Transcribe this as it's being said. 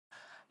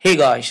Hey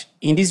guys,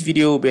 in this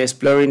video we'll be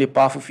exploring the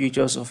powerful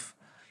features of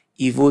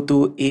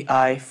Evoto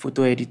AI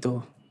photo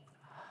editor.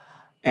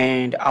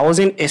 And I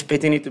wasn't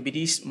expecting it to be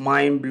this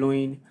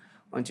mind-blowing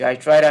until I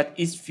tried out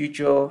its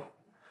feature.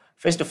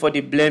 First of all,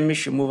 the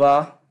blemish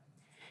remover.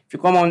 If you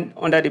come on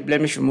under the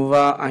blemish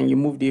remover and you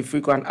move the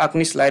frequent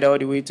acne slider all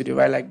the way to the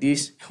right like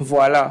this,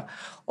 voila,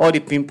 all the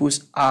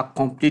pimples are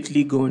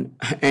completely gone.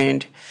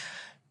 And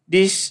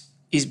this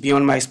is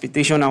beyond my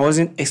expectation. I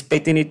wasn't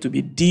expecting it to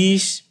be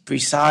this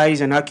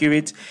precise and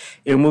accurate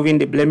in removing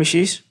the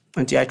blemishes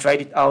until I tried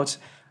it out.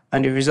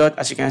 And the result,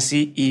 as you can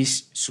see,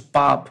 is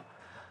superb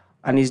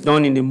and is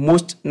done in the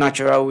most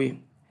natural way.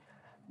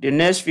 The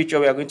next feature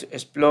we are going to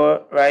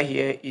explore right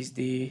here is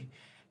the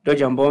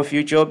dodge and burn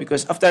feature,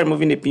 because after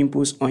removing the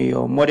pimples on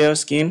your model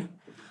skin,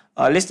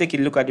 let's take a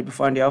look at the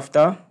before and the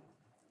after.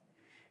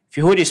 If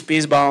you hold the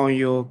space bar on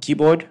your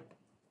keyboard,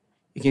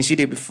 you can see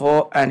the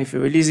before, and if you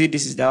release it,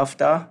 this is the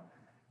after.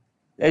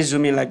 Let's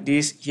zoom in like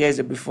this. Here's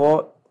the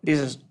before.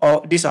 These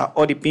are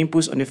all the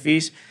pimples on the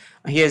face,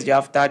 and here's the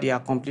after. They are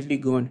completely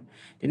gone.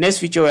 The next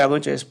feature we are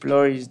going to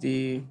explore is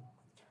the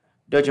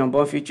dodge and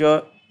burn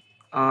feature.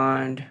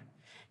 And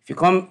if you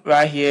come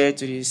right here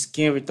to the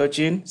skin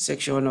retouching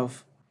section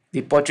of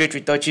the portrait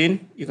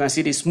retouching, you can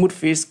see the smooth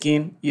face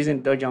skin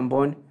using dodge and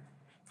burn.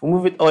 If we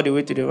move it all the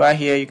way to the right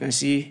here, you can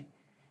see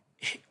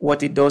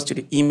what it does to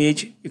the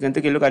image. You can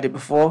take a look at the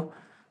before,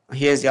 and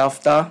here's the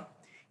after.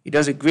 It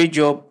does a great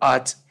job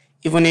at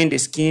evening the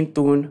skin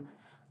tone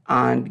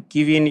and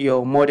giving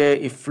your model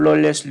a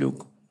flawless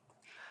look.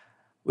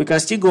 We can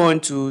still go on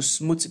to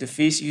smooth the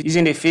face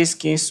using the face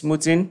skin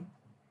smoothing.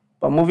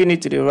 By moving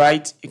it to the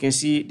right, you can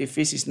see the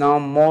face is now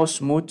more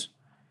smooth.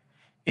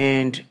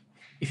 And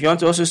if you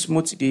want to also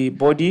smooth the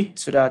body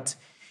so that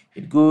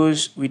it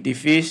goes with the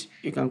face,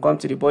 you can come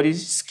to the body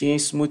skin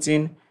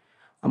smoothing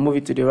and move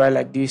it to the right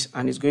like this,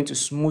 and it's going to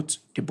smooth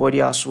the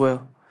body as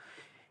well.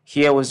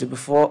 Here was the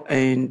before,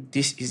 and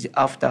this is the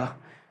after.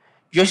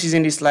 Just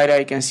using this slider,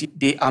 you can see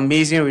the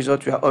amazing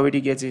result we are already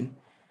getting.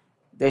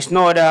 There's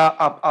no other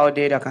app out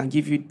there that can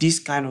give you this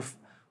kind of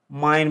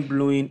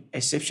mind-blowing,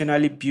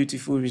 exceptionally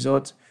beautiful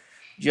result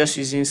just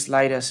using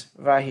sliders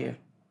right here.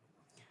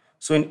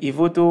 So in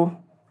Evoto,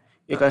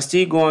 you can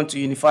still go on to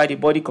unify the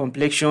body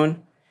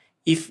complexion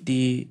if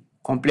the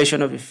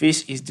complexion of the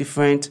face is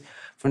different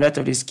from that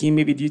of the skin,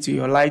 maybe due to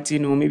your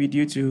lighting or maybe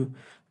due to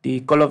the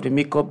color of the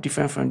makeup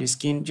different from the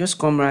skin. Just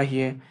come right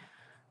here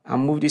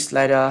and move this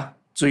slider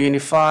to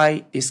unify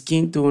the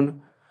skin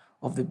tone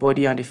of the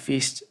body and the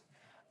face.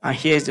 And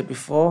here's the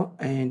before,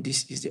 and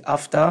this is the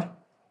after.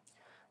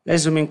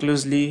 Let's zoom in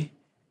closely,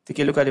 take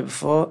a look at the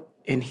before,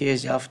 and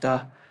here's the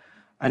after.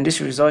 And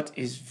this result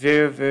is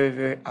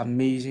very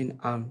amazing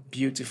and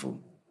beautiful.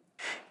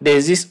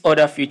 There's this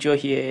other feature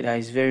here that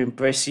is very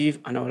impressive,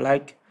 and I would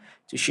like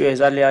to show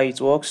exactly how it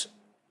works.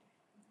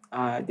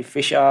 The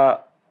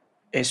facial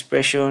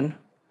expression.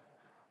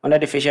 Under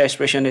the facial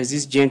expression, there's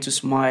this gentle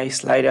smile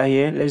slider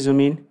here. Let's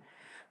zoom in.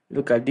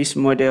 Look at this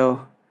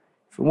model.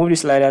 If we move the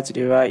slider to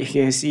the right, you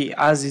can see it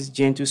has this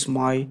gentle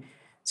smile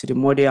to the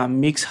model and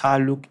makes her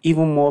look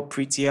even more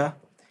prettier.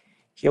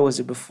 Here was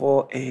the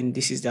before, and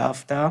this is the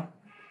after.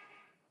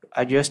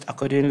 Adjust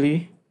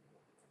accordingly.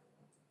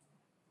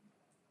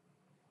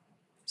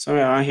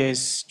 Somewhere around here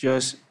is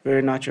just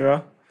very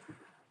natural.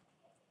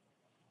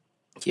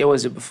 Here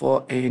was the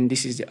before, and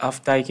this is the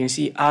after. You can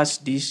see it adds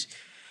this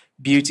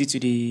beauty to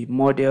the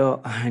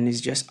model, and it's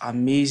just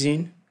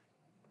amazing.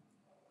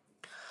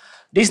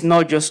 This is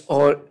not just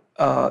all.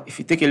 If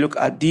you take a look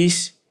at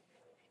this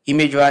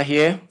image right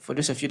here, for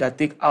those of you that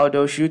take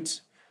outdoor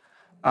shoots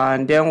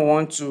and then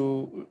want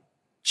to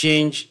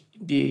change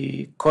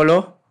the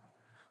color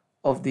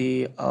of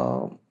the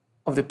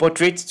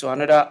portrait to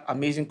another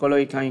amazing color,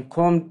 you can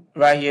come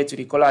right here to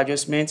the color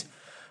adjustment.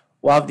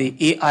 We have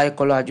the AI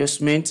color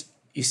adjustment.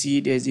 You see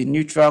there's the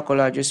neutral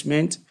color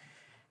adjustment.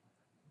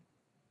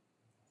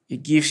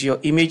 It gives your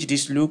image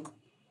this look.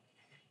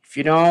 If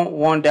you don't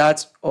want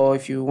that, or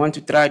if you want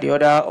to try the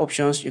other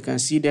options, you can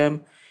see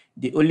them: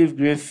 the olive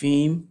green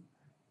theme,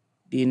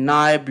 the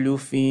night blue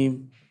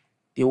theme,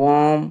 the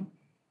warm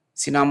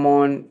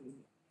cinnamon,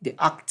 the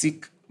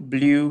arctic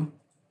blue,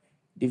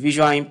 the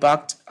visual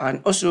impact.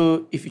 And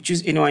also, if you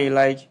choose anyone you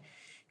like,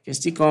 you can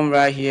still come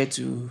right here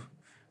to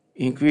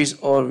increase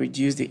or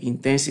reduce the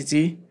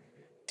intensity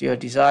to your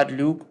desired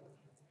look.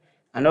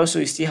 And also,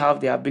 you still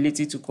have the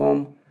ability to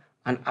come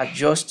and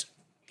adjust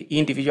the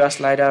individual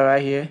slider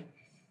right here.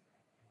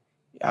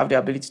 You have the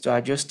ability to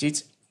adjust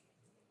it,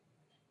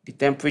 the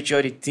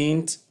temperature, the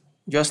tint,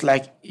 just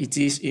like it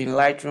is in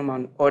Lightroom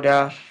and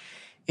other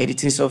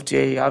editing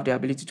software. You have the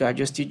ability to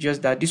adjust it,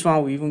 just that this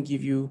one will even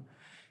give you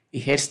a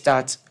head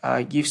start.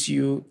 It gives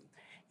you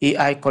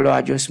AI color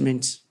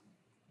adjustments,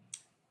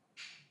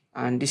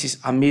 and this is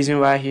amazing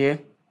right here.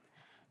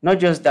 Not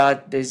just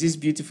that, there's this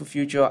beautiful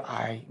feature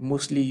I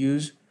mostly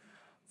use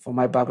for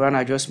my background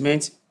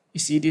adjustment. You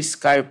see this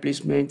sky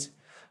replacement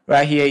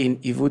right here in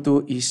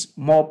Evoto is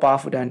more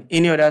powerful than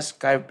any other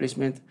sky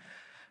replacement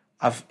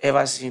I've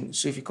ever seen.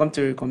 So if you come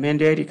to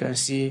recommended, you can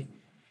see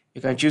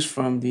You can choose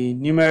from the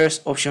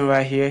numerous options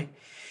right here.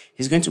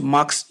 It's going to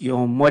mask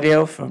your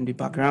model from the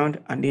background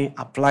and then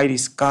apply the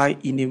sky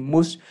in the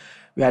most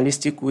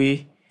realistic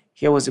way.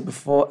 Here was the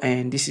before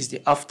and this is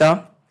the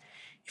after.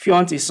 If you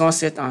want a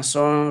sunset and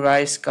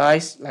sunrise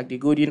skies like the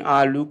golden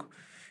hour look,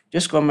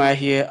 just come right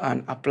here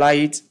and apply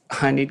it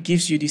and it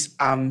gives you this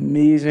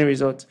amazing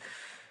result.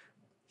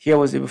 Here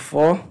was the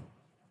before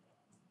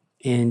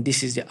and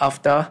this is the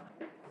after.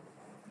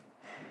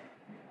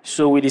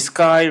 So with the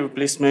sky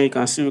replacement, you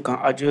can see we can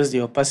adjust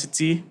the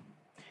opacity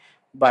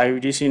by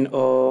reducing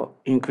or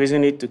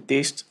increasing it to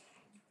taste.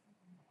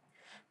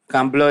 You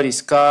can blur the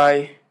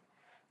sky,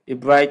 the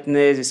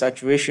brightness, the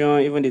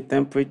saturation, even the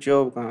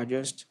temperature, we can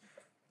adjust.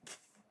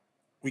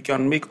 We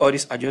can make all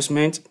these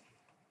adjustments.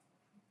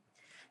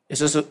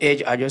 There's also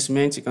edge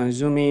adjustments. You can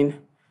zoom in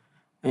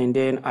and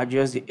then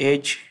adjust the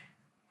edge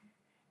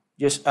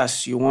just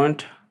as you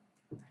want.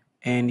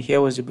 And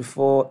here was the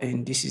before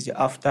and this is the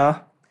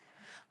after.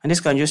 And this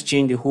can just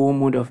change the whole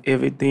mood of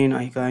everything,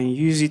 and you can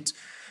use it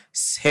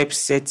help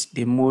set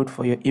the mood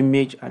for your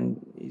image, and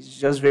it's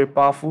just very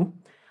powerful.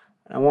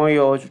 I want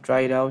you all to try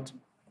it out.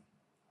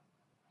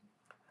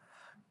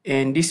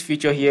 And this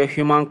feature here,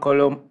 human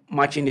color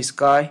matching the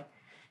sky,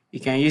 you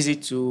can use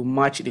it to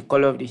match the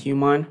color of the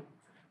human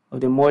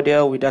of the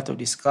model with that of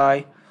the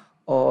sky,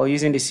 or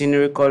using the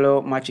scenery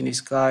color matching the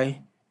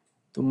sky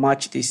to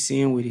match the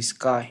scene with the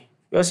sky.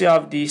 We also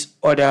have this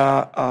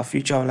other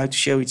feature I would like to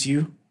share with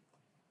you.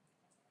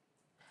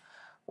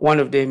 One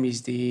of them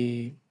is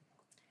the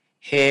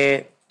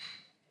hair,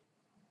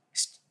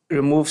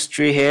 remove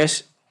stray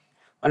hairs.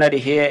 Under the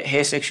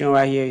hair section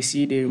right here, you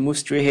see the remove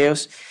stray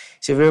hairs.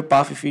 It's a very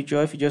powerful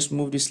feature. If you just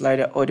move the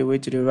slider all the way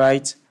to the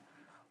right,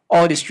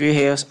 all the stray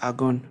hairs are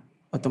gone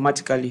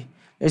automatically.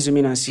 Let's zoom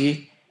in and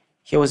see.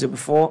 Here was the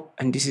before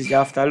and this is the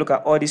after. Look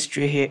at all the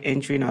stray hair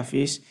entering our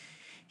face.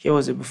 Here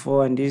was the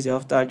before and this is the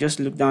after. Just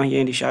look down here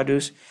in the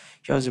shadows.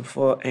 Here was the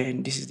before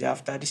and this is the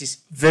after. This is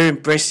very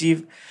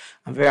impressive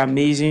and very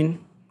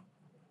amazing.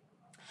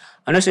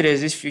 And also there's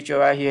this feature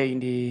right here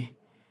in the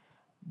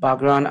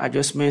background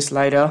adjustment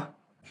slider.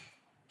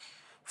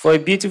 For a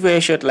beautiful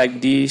headshot like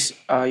this,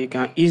 you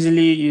can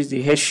easily use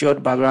the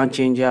headshot background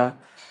changer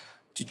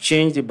to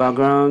change the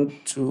background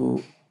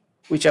to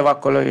whichever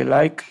color you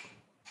like.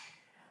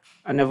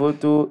 And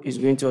Evoto is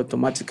going to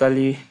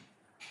automatically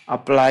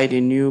apply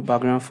the new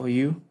background for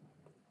you.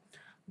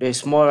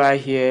 There's more right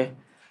here,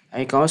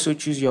 and you can also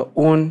choose your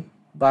own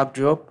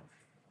backdrop.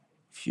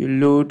 If you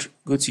load,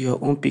 go to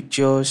your own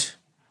pictures,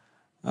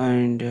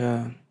 and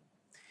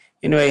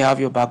you know you have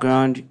your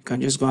background, you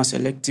can just go and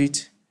select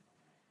it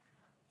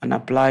and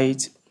apply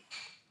it.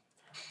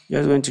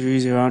 Just going to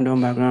use a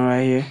random background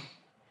right here,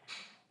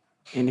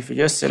 and if you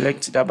just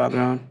select that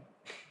background,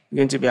 it's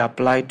going to be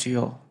applied to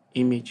your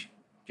image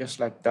just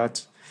like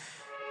that.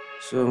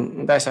 So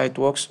that's how it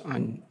works,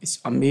 and it's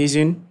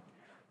amazing,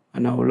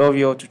 and I would love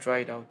you all to try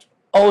it out.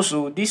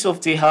 Also, this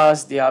software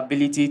has the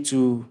ability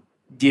to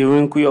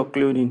de-wrinkle your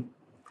clothing.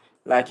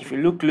 Like if you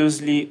look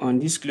closely on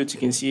this clothes, you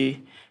can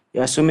see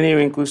there are so many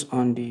wrinkles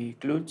on the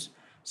clothes.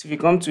 So if you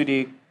come to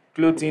the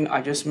clothing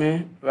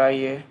adjustment right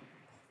here,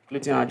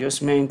 clothing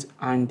adjustment,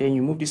 and then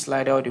you move the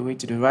slider all the way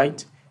to the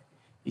right,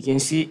 you can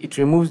see it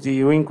removes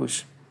the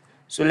wrinkles.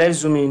 So let's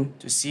zoom in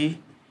to see.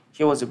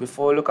 Here was the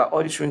before. Look at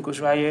all these wrinkles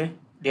right here.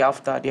 The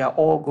after, they are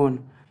all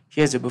gone.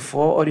 Here's the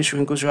before. All these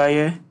wrinkles right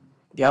here.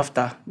 The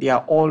after, they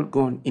are all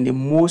gone in the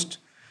most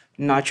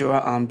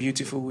natural and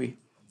beautiful way.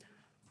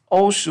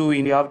 Also,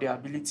 you have the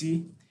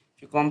ability,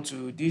 if you come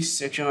to this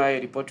section right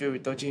here, the portrait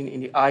retouching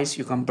in the eyes,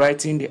 you can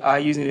brighten the eye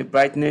using the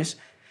brightness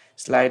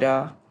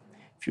slider.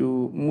 If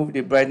you move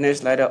the brightness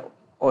slider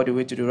all the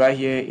way to the right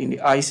here in the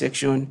eye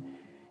section,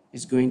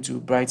 it's going to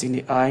brighten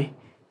the eye.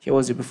 Here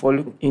was the before.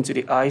 Look into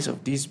the eyes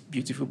of this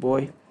beautiful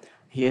boy.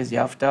 Here's the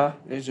after.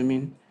 Let's zoom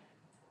in.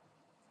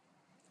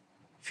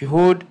 If you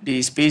hold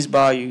the space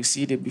bar, you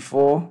see the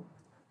before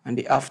and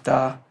the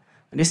after,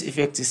 and this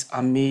effect is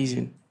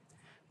amazing.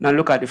 Now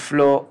look at the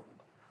floor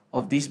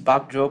of this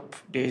backdrop.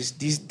 There's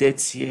these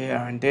depths here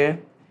and there.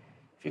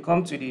 If you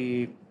come to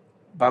the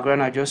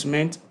background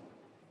adjustment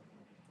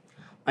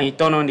and you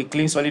turn on the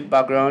clean solid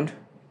background,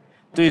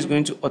 so it's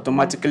going to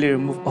automatically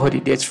remove all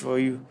the depths for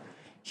you.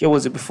 Here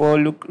was the before.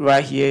 Look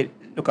right here.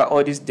 Look at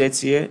all these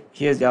depths here.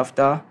 Here's the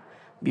after,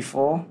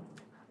 before,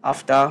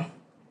 after.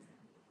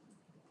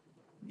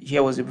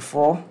 Here was the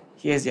before.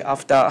 Here's the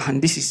after,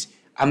 and this is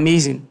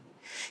amazing.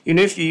 You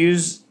know, if you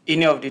use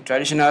any of the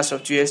traditional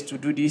softwares to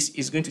do this,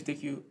 it's going to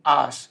take you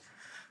hours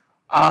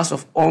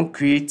of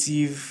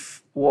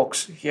uncreative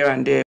works here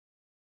and there.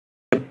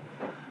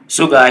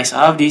 So guys,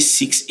 I have these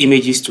 6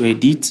 images to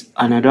edit,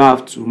 and I don't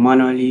have to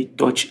manually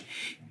touch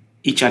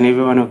each and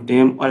every one of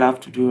them. All I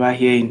have to do right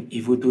here in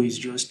Evoto is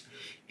just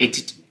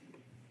edit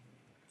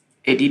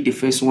the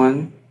first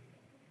one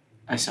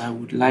as I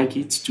would like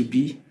it to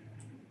be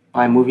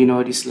by moving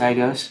all the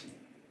sliders,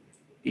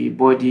 the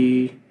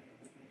body,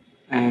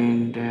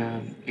 and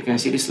you can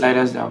see the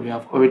sliders that we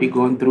have already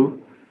gone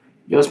through.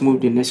 Just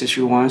move the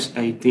necessary ones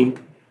that you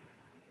think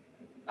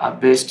are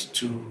best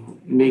to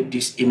make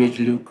this image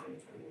look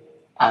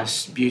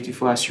as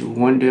beautiful as you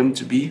want them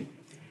to be.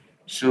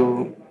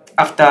 So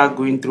after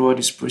going through all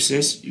this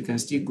process, you can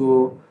still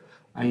go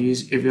and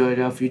use every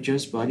other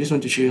features, but I just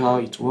want to show you how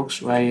it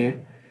works right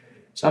here.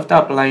 So after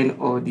applying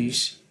all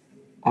this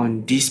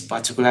on this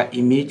particular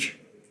image,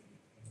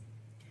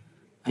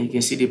 and you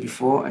can see the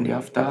before and the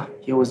after.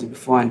 Here was the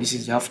before and this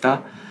is the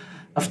after.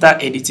 After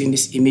editing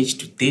this image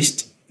to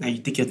taste, now you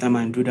take your time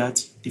and do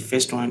that. The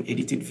first one,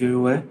 edit it very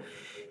well.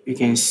 You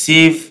can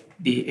save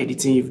the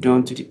editing you've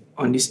done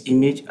on this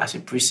image as a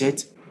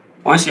preset.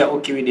 Once you're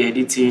okay with the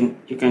editing,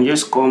 you can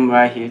just come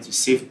right here to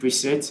save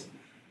preset.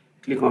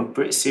 Click on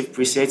save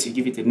preset, you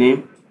give it a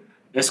name.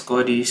 Let's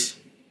call this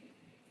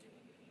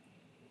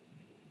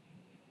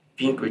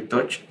pink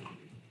retouch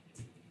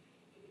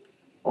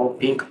or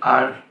pink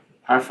R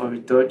for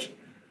retouch.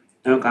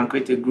 Then we can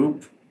create a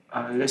group.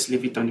 Let's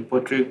leave it on the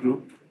portrait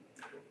group.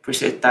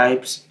 Preset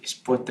types is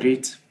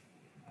portrait.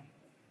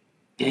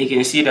 Then you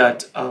can see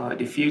that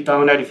the filter,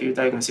 under the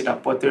filter, you can see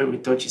that portrait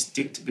retouch is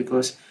ticked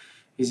because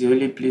it's the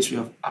only place we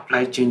have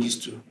applied changes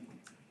to.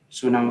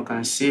 So now we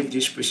can save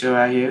this preset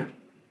right here,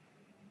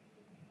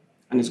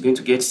 and it's going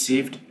to get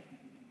saved. You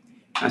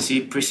can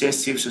see preset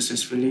saved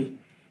successfully.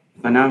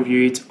 You can now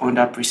view it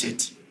under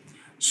preset.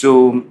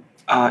 So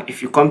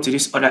if you come to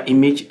this other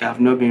image that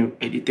have not been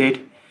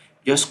edited,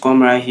 just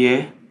come right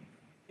here.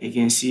 You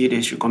can see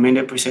there's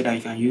recommended preset that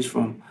you can use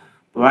from.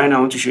 But right now I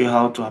want to show you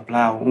how to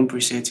apply our own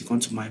preset. You come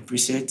to my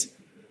preset,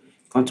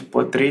 come to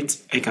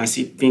portrait, you can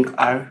see pink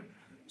R.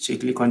 So you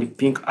click on the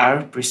pink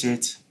R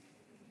preset,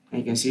 and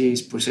you can see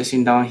it's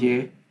processing down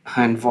here,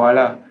 and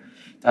voila,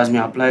 it has been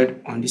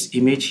applied on this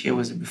image. Here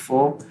was the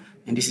before,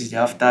 and this is the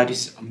after.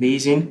 This is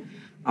amazing.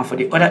 And for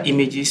the other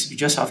images, you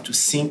just have to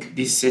sync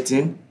this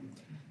setting.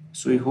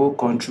 So you hold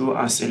Control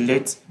and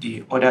select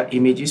the other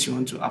images you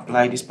want to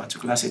apply this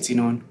particular setting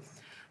on.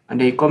 And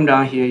then you come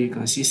down here, you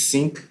can see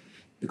sync.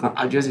 You can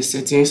adjust the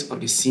settings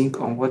of the sync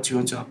on what you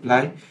want to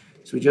apply.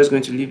 So we're just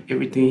going to leave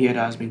everything here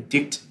that has been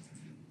ticked.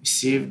 You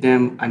save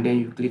them and then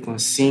you click on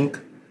sync,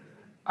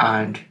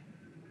 and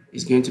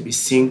it's going to be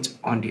synced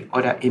on the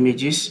other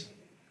images.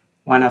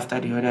 One after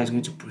the other is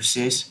going to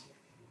process,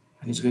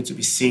 and it's going to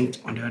be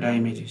synced on the other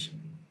images.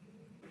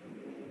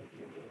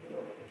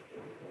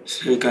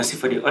 So you can see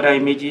for the other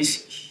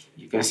images,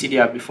 you can see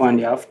the before and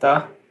the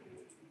after.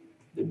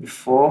 The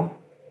before,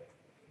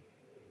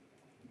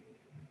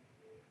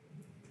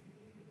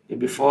 the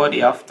before,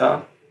 the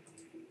after,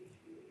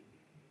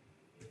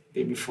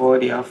 the before,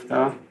 the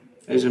after.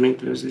 Let's zoom in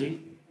closely.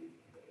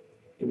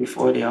 The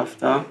before, the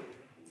after,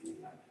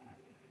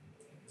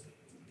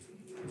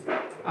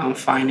 and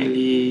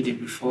finally the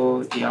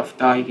before, the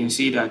after. You can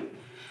see that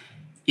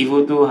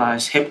Evoto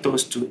has helped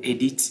us to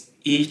edit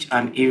each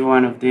and every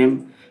one of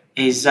them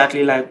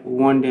exactly like we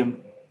want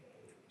them.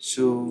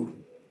 So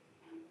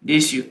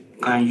this you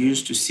can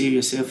use to save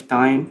yourself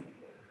time,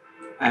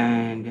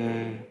 and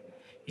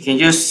you can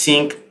just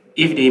sync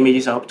if the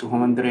images are up to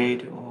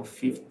 100 or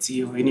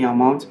 50 or any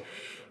amount,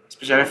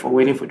 especially for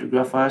wedding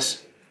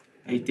photographers.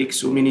 It takes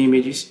so many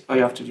images. All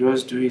you have to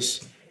just do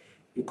is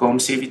you come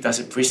save it as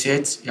a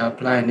preset, you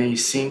apply, and then you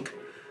sync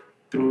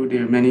through the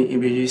remaining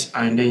images,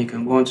 and then you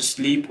can go on to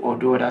sleep or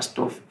do other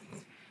stuff.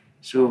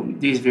 So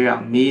this is very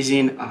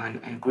amazing,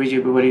 and I encourage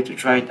everybody to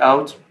try it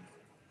out.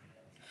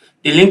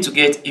 The link to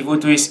get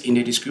Evoto is in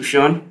the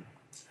description.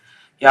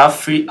 You have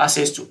free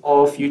access to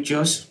all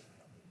features.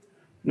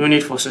 No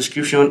need for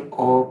subscription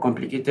or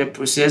complicated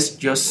process.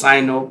 Just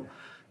sign up,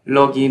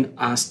 log in,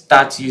 and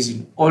start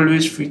using.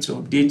 Always free to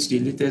update the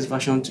latest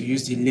version to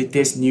use the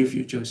latest new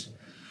features.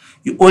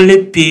 You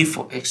only pay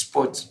for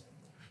export.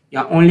 You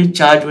are only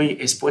charged when you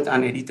export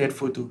an edited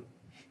photo.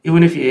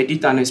 Even if you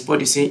edit and export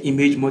the same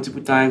image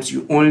multiple times,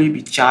 you only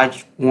be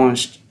charged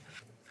once.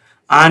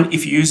 And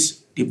if you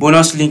use the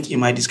bonus link in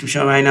my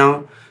description right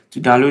now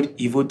to download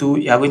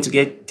Evoto, you are going to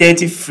get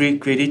 30 free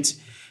credits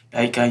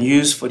that you can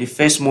use for the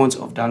first month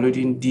of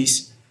downloading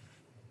this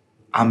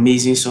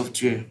amazing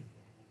software.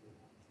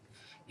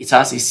 It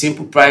has a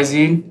simple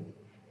pricing.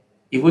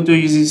 Evoto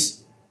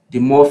uses the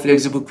more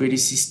flexible credit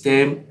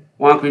system.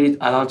 One credit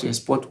allowed to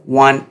export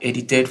one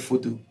edited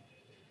photo.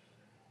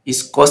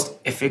 It's cost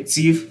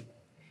effective.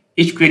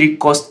 Each credit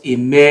costs a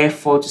mere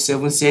 4 to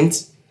 7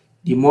 cents.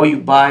 The more you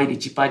buy, the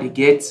cheaper they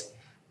get.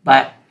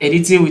 By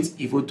editing with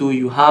Evoto,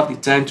 you have the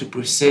time to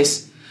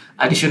process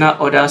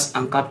additional orders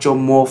and capture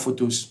more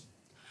photos.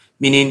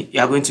 Meaning you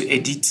are going to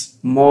edit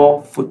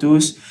more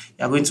photos,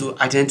 you are going to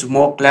attend to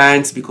more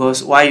clients,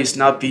 because while you're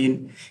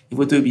snapping,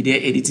 Evoto will be there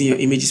editing your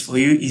images for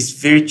you. It's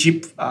very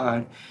cheap.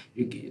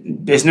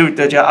 There's no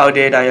retoucher out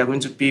there that you're going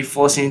to pay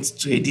 4 cents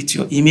to edit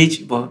your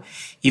image, but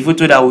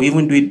Evoto that will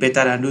even do it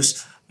better than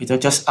those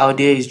retouchers out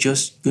there is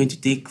just going to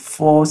take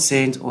 4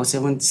 cents or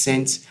 7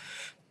 cents,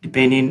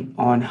 depending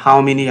on how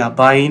many you are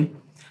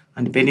buying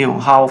and depending on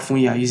how often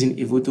you are using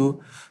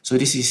Evoto. So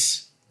this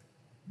is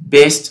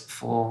best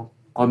for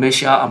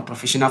commercial and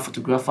professional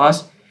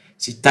photographers.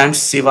 It's a time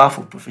saver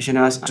for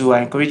professionals. So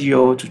I encourage you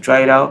all to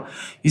try it out.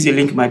 Use the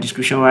link in my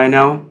description right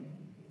now.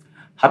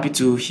 Happy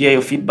to hear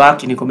your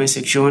feedback in the comment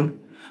section.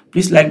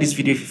 Please like this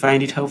video if you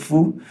find it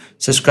helpful.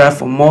 Subscribe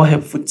for more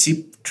helpful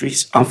tips,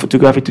 tricks, and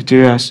photography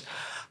tutorials.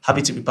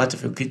 Happy to be part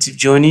of your creative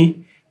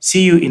journey.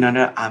 See you in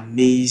another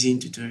amazing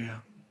tutorial.